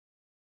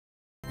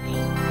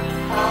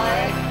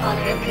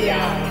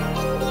NPI.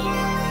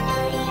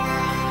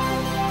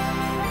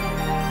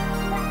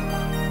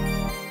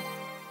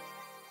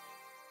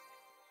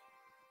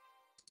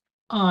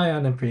 Hi,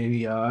 on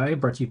NPI,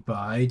 brought to you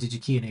by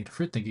DigiKey and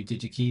Adafruit. Thank you,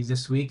 DigiKey.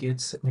 This week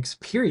it's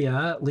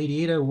Nexperia.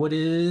 Lady Ada, what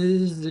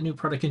is the new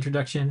product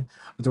introduction,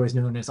 otherwise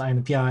known as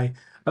INPI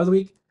of the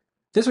week?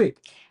 This week.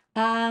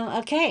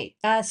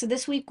 So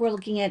this week we're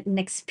looking at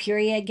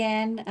Nexperia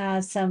again.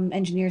 Some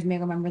engineers may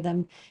remember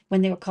them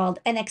when they were called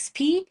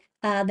NXP.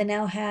 They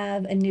now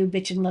have a new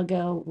bitchin'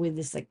 logo with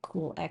this like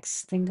cool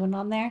X thing going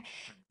on there.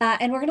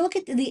 And we're gonna look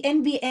at the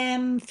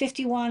NBM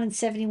 51 and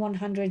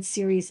 7100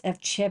 series of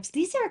chips.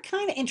 These are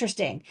kind of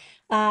interesting.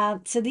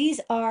 So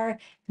these are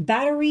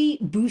battery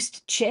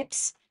boost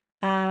chips.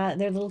 They're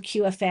little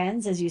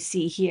QFNs, as you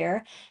see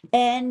here.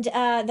 And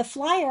the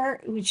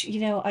flyer, which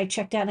I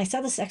checked out, and I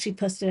saw this actually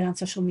posted on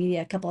social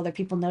media. A couple other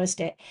people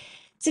noticed it.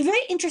 It's a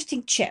very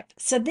interesting chip.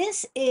 So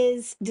this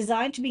is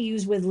designed to be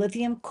used with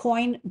lithium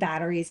coin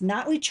batteries,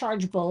 not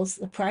rechargeables,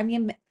 the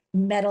premium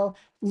metal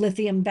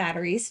lithium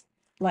batteries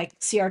like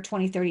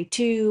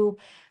CR2032.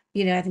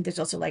 I think there's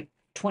also like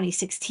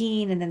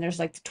 2016, and then there's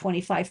like the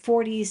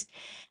 2540s.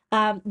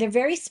 They're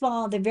very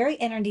small, they're very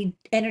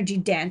energy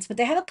dense, but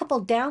they have a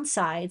couple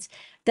downsides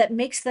that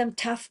makes them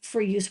tough for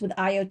use with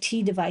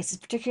IoT devices,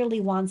 particularly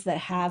ones that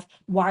have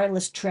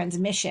wireless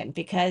transmission,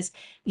 because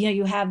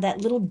you have that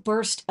little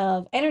burst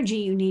of energy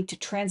you need to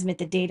transmit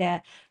the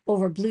data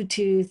over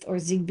Bluetooth or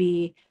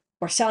Zigbee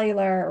or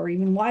cellular or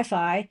even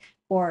Wi-Fi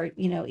or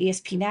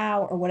ESP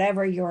Now or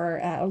whatever your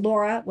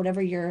LoRa,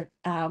 whatever your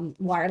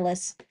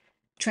wireless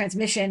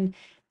transmission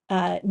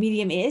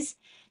medium is.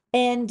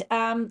 And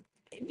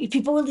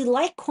people really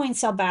like coin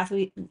cell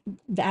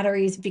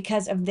batteries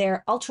because of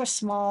their ultra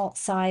small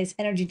size,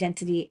 energy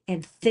density,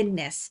 and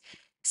thinness.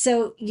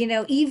 So,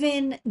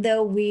 even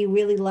though we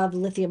really love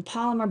lithium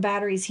polymer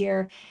batteries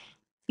here,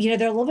 they're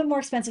a little bit more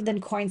expensive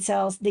than coin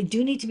cells. They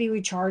do need to be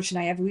recharged, and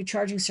I have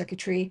recharging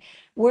circuitry.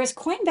 Whereas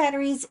coin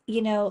batteries,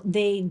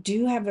 they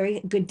do have very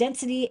good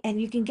density,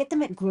 and you can get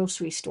them at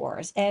grocery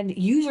stores, and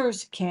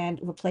users can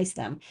replace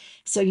them.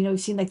 So,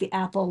 you've seen like the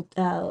Apple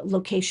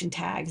location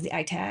tags, the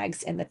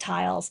iTags, and the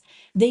tiles.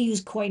 They use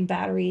coin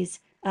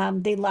batteries.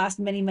 They last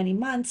many, many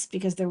months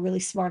because they're really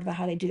smart about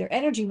how they do their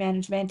energy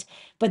management,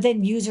 but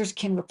then users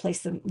can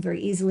replace them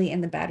very easily,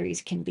 and the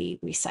batteries can be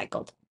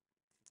recycled.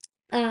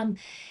 Um,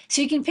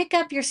 so you can pick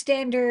up your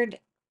standard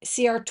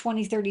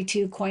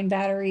CR2032 coin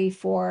battery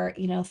for,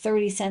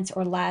 30 cents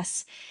or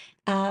less.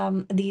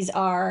 These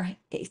are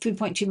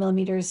 3.2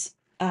 millimeters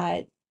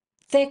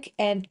thick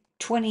and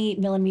 20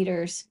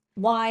 millimeters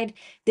wide.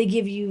 They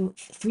give you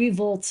 3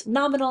 volts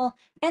nominal,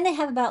 and they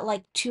have about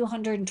like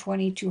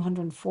 220,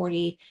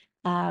 240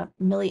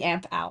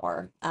 milliamp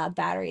hour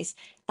batteries.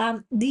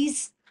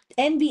 These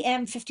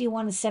NBM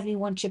 51 and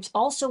 71 chips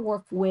also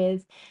work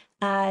with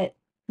uh,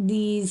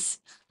 these,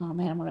 oh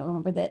man, I'm gonna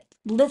remember that,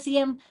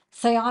 lithium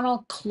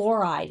thionyl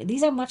chloride.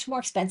 These are much more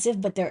expensive,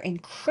 but they're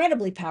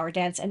incredibly power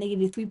dense, and they give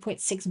you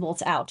 3.6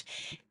 volts out.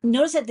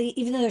 Notice that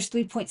even though there's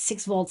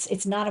 3.6 volts,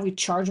 it's not a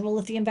rechargeable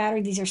lithium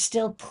battery. These are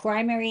still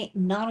primary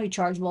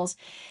non-rechargeables.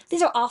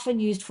 These are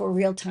often used for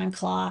real-time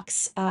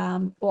clocks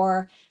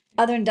or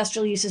other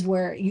industrial uses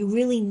where you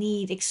really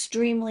need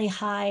extremely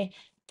high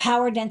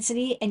power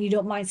density, and you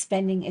don't mind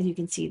spending, as you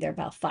can see, they're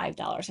about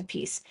 $5 a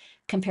piece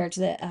compared to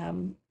the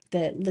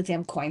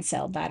lithium coin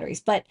cell batteries.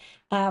 But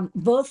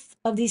both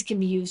of these can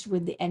be used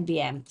with the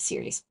NBM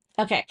series.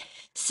 Okay,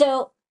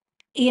 so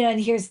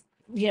and here's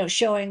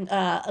showing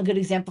a good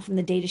example from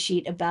the data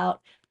sheet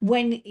about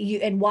when you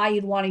and why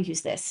you'd want to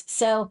use this.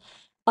 So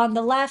on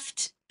the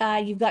left,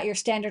 you've got your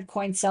standard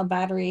coin cell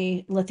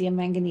battery, lithium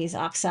manganese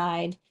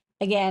oxide.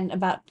 Again,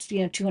 about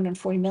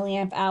 240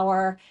 milliamp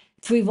hour,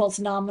 3 volts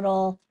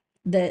nominal.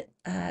 The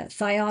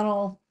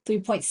thionyl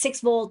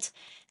 3.6 volts,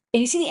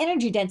 and you see the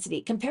energy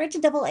density compared to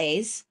double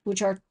A's,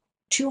 which are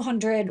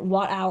 200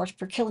 watt hours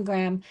per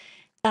kilogram.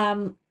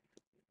 Um,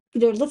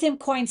 the lithium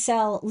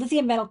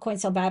metal coin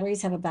cell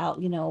batteries have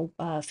about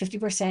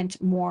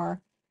 50%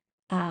 more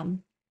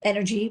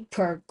energy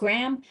per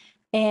gram,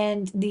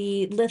 and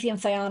the lithium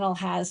thionyl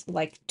has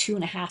like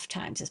 2.5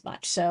 times as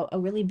much. So a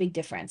really big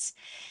difference.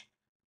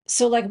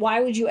 So like,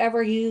 why would you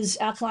ever use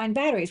alkaline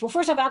batteries? Well,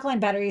 first off,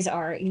 alkaline batteries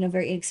are,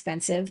 very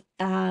inexpensive,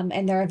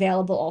 and they're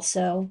available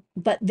also,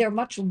 but they're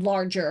much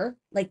larger.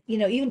 Like,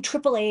 even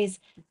triple A's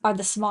are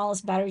the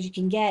smallest batteries you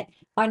can get,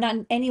 are not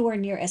anywhere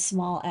near as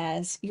small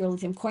as your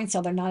lithium coin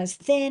cell. They're not as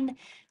thin.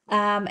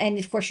 And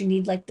of course you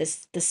need like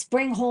the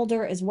spring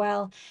holder as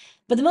well.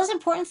 But the most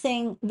important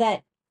thing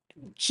that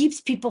keeps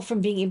people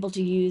from being able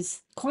to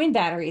use coin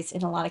batteries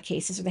in a lot of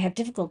cases, or they have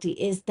difficulty,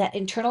 is that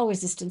internal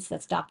resistance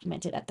that's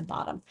documented at the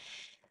bottom.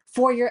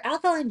 For your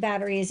alkaline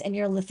batteries and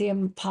your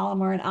lithium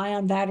polymer and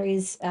ion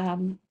batteries,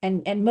 and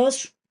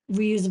most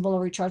reusable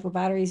or rechargeable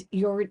batteries,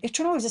 your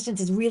internal resistance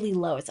is really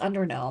low. It's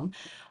under an ohm.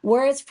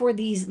 Whereas for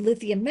these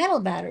lithium metal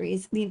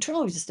batteries, the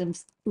internal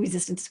resistance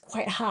is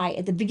quite high.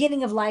 At the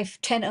beginning of life,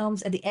 10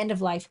 ohms. At the end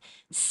of life,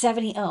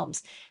 70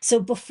 ohms. So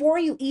before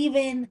you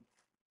even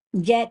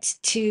get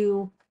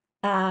to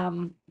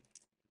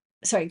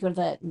sorry, go to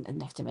the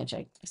next image.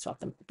 I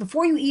swapped them.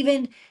 Before you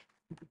even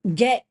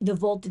get the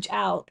voltage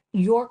out,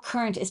 your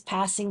current is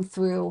passing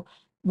through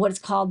what is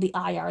called the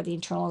IR, the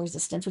internal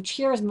resistance, which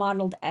here is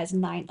modeled as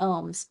 9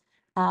 ohms.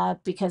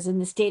 Because in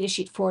this data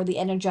sheet for the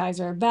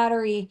Energizer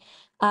battery,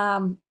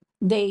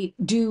 they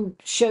do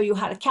show you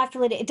how to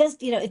calculate it. It does,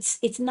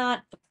 it's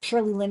not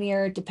purely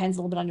linear. It depends a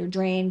little bit on your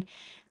drain,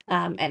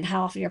 and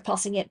how often you're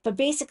pulsing it. But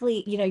basically,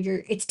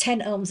 it's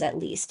 10 ohms at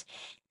least.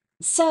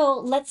 So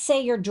let's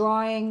say you're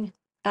drawing,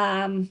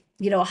 100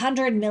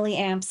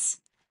 milliamps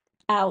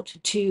out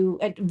to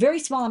a very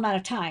small amount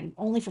of time,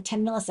 only for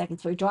 10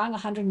 milliseconds. We're drawing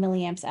 100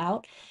 milliamps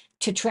out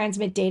to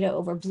transmit data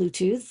over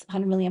Bluetooth.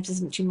 100 milliamps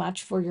isn't too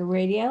much for your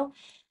radio.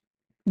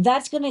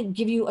 That's going to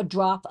give you a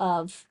drop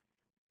of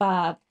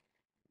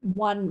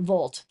 1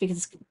 volt,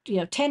 because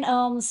 10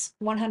 ohms,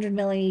 100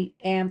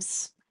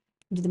 milliamps.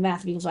 Do the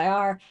math equals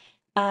IR.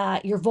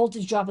 Your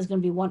voltage drop is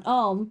going to be 1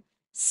 ohm.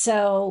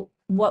 So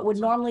what would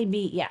normally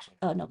be, yeah,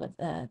 oh no, but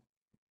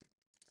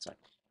sorry,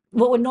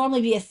 what would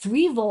normally be a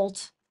 3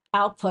 volt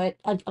output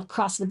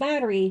across the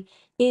battery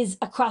is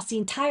across the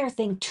entire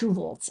thing 2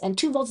 volts. And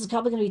 2 volts is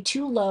probably going to be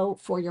too low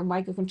for your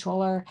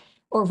microcontroller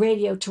or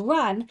radio to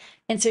run.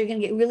 And so you're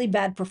going to get really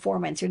bad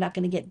performance. You're not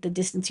going to get the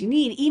distance you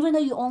need, even though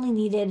you only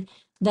needed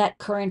that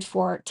current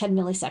for 10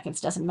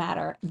 milliseconds. Doesn't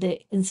matter.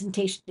 The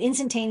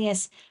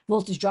instantaneous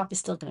voltage drop is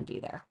still going to be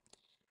there.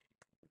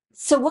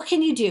 So what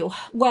can you do?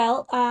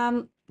 Well,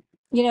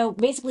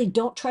 basically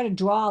don't try to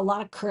draw a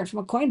lot of current from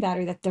a coin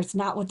battery. That's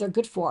not what they're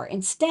good for.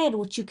 Instead,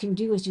 what you can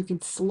do is you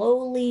can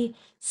slowly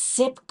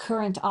sip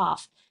current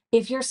off.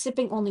 If you're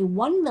sipping only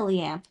 1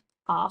 milliamp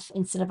off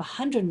instead of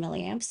 100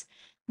 milliamps,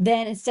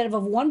 then instead of a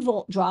 1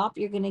 volt drop,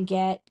 you're going to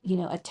get,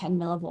 a 10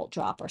 millivolt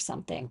drop or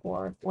something,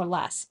 or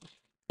less.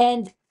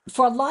 And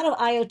for a lot of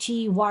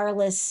IoT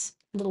wireless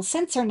little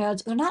sensor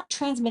nodes, they're not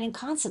transmitting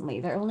constantly.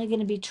 They're only going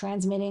to be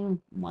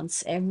transmitting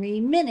once every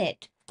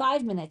minute,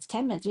 5 minutes,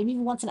 10 minutes, maybe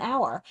even once an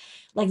hour.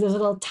 Like those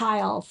little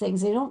tile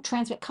things, they don't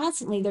transmit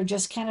constantly. They're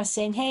just kind of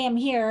saying, hey, I'm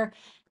here.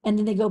 And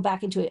then they go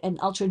back into an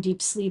ultra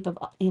deep sleep of,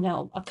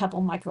 a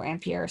couple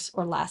microamperes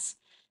or less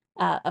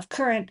of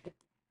current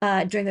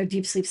during their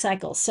deep sleep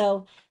cycle.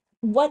 So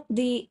what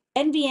the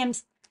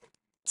NVM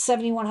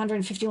 7100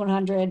 and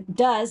 5100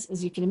 does,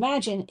 as you can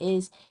imagine,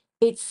 is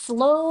it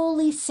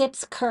slowly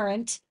sips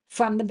current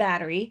from the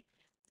battery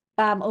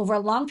over a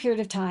long period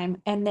of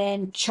time, and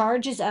then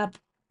charges up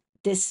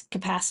this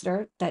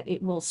capacitor that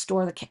it will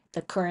store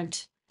the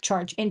current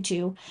charge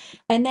into.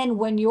 And then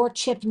when your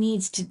chip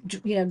needs to,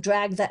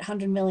 drag that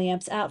 100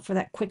 milliamps out for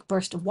that quick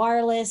burst of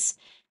wireless,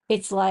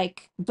 it's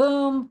like,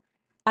 boom,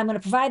 I'm going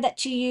to provide that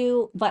to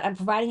you, but I'm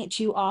providing it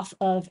to you off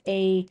of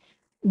a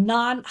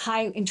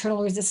non-high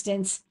internal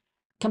resistance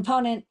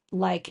component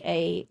like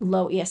a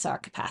low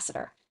ESR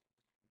capacitor.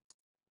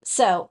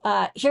 So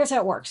here's how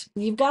it works.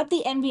 You've got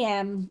the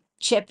NVM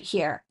chip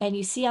here, and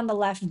you see on the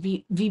left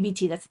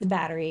VBT, that's the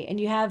battery,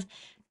 and you have,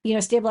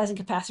 stabilizing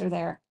capacitor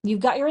there. You've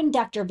got your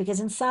inductor, because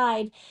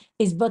inside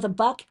is both a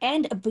buck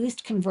and a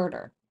boost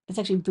converter. It's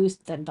actually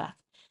boost then buck.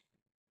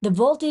 The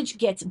voltage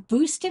gets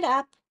boosted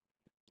up,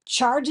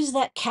 charges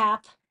that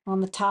cap on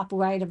the top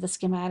right of the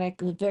schematic,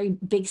 the very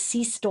big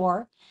C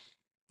store,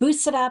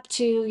 boosts it up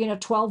to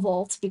 12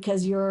 volts,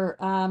 because you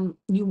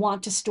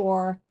want to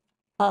store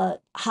a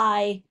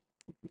high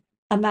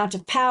amount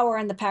of power,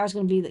 and the power is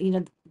going to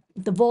be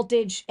the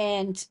voltage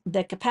and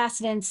the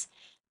capacitance.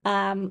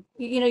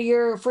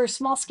 You're for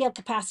small scale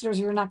capacitors,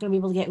 you're not going to be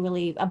able to get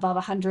really above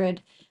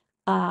 100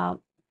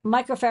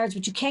 microfarads,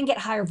 but you can get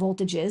higher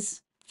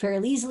voltages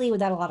fairly easily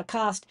without a lot of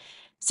cost.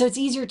 So it's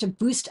easier to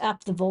boost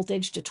up the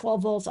voltage to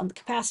 12 volts on the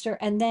capacitor,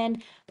 and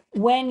then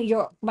when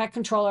your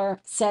microcontroller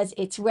says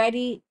it's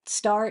ready,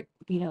 start,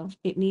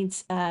 it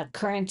needs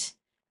current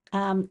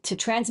to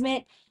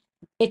transmit,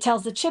 it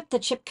tells the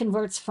chip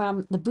converts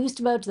from the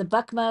boost mode to the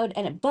buck mode,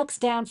 and it bucks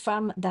down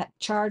from that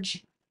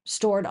charge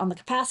stored on the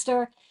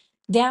capacitor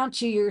down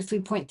to your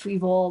 3.3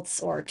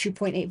 volts or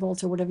 2.8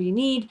 volts or whatever you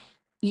need.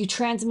 You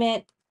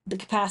transmit, the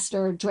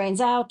capacitor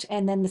drains out,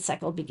 and then the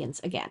cycle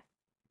begins again.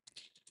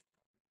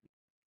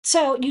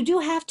 So you do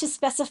have to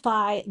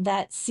specify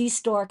that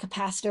C-store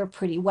capacitor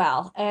pretty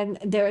well. And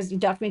there's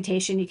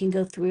documentation, you can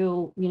go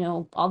through,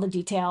 all the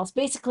details.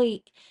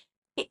 Basically,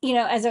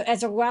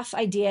 as a rough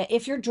idea,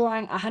 if you're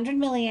drawing 100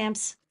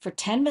 milliamps for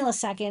 10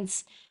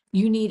 milliseconds,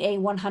 you need a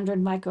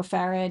 100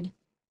 microfarad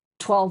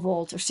 12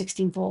 volt or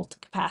 16 volt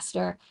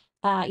capacitor.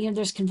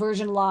 There's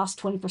conversion loss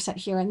 20%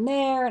 here and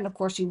there, and of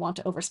course you want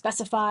to over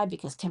specify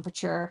because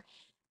temperature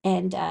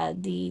and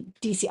the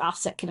DC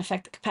offset can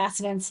affect the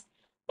capacitance.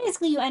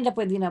 Basically, you end up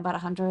with about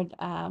 100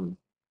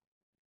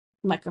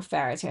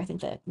 microfarads here. I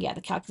think that,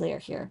 the calculator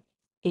here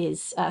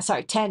is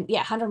 100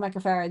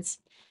 microfarads.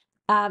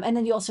 And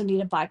then you also need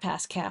a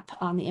bypass cap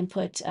on the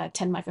input,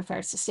 10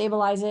 microfarads to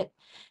stabilize it.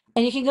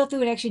 And you can go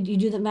through and actually you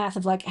do the math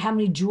of like how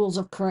many joules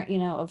of current,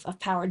 of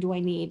power do I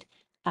need.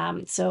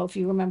 So if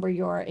you remember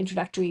your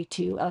introductory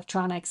to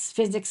electronics,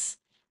 physics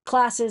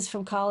classes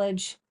from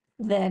college,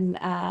 then,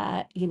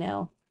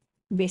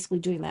 basically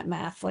doing that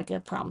math like a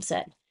problem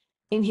set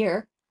in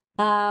here.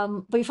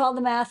 But you follow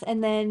the math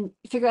and then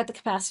figure out the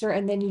capacitor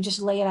and then you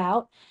just lay it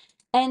out.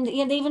 And they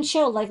even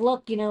show like,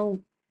 look,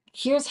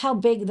 here's how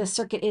big the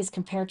circuit is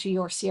compared to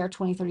your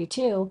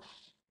CR2032.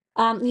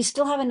 You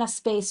still have enough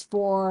space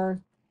for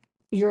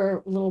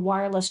your little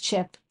wireless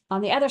chip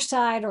on the other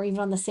side or even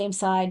on the same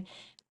side.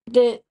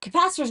 The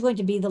capacitor is going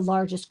to be the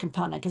largest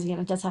component because again,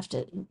 it does have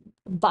to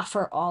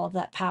buffer all of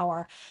that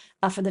power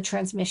for the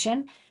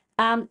transmission.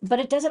 But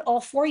it does it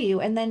all for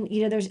you. And then,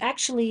 there's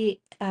actually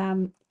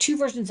two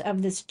versions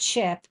of this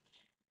chip.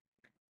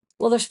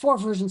 Well, there's four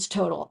versions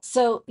total.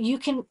 So you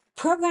can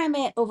program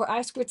it over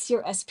I2C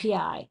or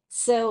SPI.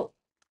 So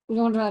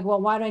you're wondering like, well,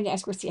 why do I need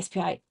I2C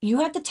SPI? You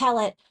have to tell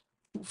it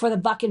for the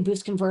buck and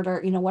boost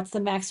converter, what's the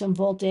maximum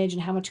voltage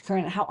and how much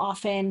current, how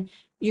often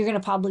you're going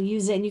to probably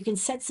use it. And you can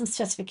set some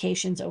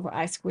specifications over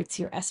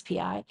I2C or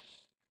SPI.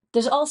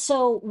 There's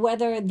also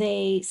whether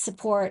they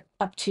support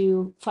up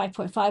to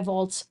 5.5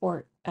 volts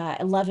or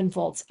 11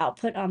 volts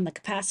output on the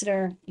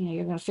capacitor.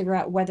 You're going to figure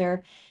out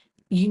whether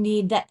you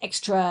need that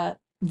extra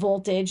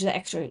voltage, the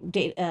extra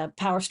data,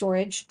 power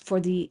storage for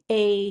the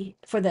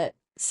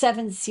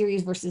 7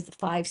 series versus the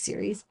 5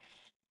 series.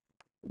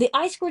 The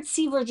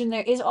I2C version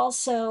there is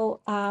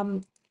also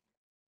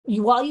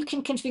while you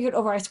can configure it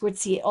over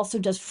I2C, it also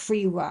does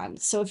free run.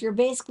 So if you're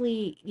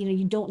basically,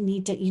 you don't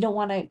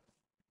want to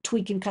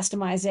tweak and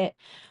customize it,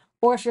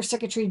 or if your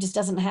circuitry just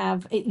doesn't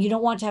have it, you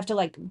don't want to have to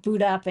like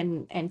boot up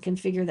and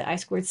configure the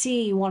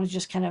I2C, you want to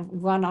just kind of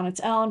run on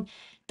its own.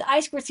 The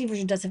I2C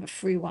version does have a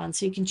free one,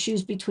 so you can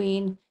choose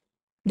between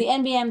the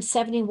NBM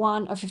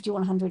 71 or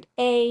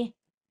 5100A,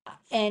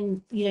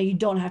 and you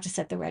don't have to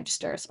set the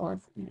registers, or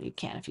you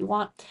can if you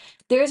want.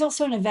 There is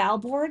also an eval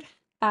board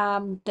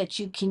that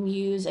you can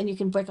use, and you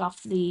can break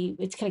off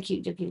it's kind of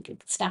cute, you can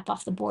snap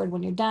off the board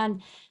when you're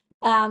done,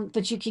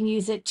 but you can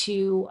use it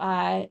to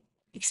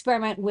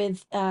experiment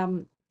with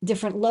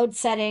different load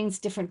settings,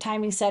 different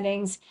timing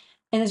settings,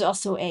 and there's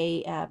also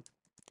a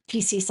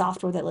PC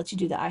software that lets you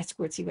do the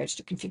I2C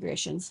register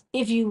configurations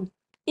if you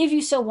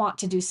so want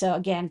to do so.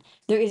 Again,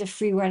 there is a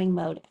free running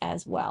mode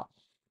as well.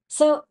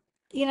 So,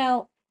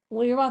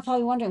 well, you're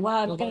probably wondering,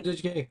 wow, Well, did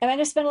you get? am I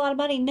gonna spend a lot of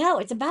money? No,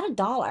 it's about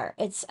 $1.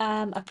 It's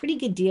a pretty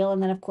good deal.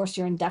 And then of course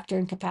your inductor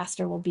and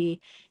capacitor will be,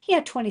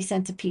 20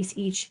 cents a piece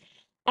each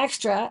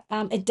extra.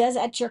 It does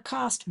at your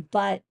cost,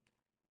 but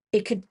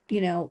it could,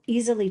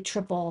 easily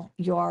triple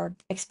your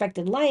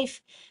expected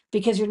life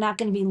because you're not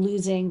going to be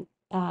losing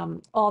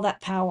all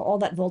that power, all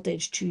that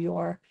voltage to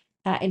your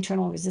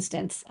internal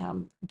resistance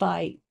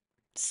by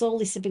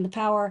slowly sipping the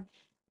power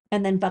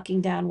and then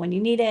bucking down when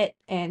you need it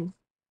and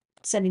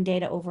sending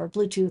data over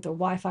Bluetooth or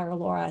Wi-Fi or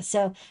LoRa.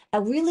 So a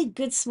really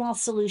good small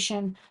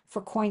solution for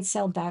coin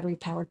cell battery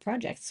powered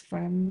projects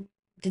from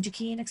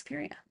DigiKey and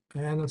Nexperia.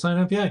 And that's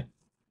NPI.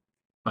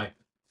 Bye.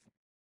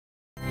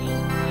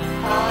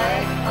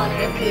 On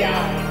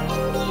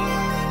NPI.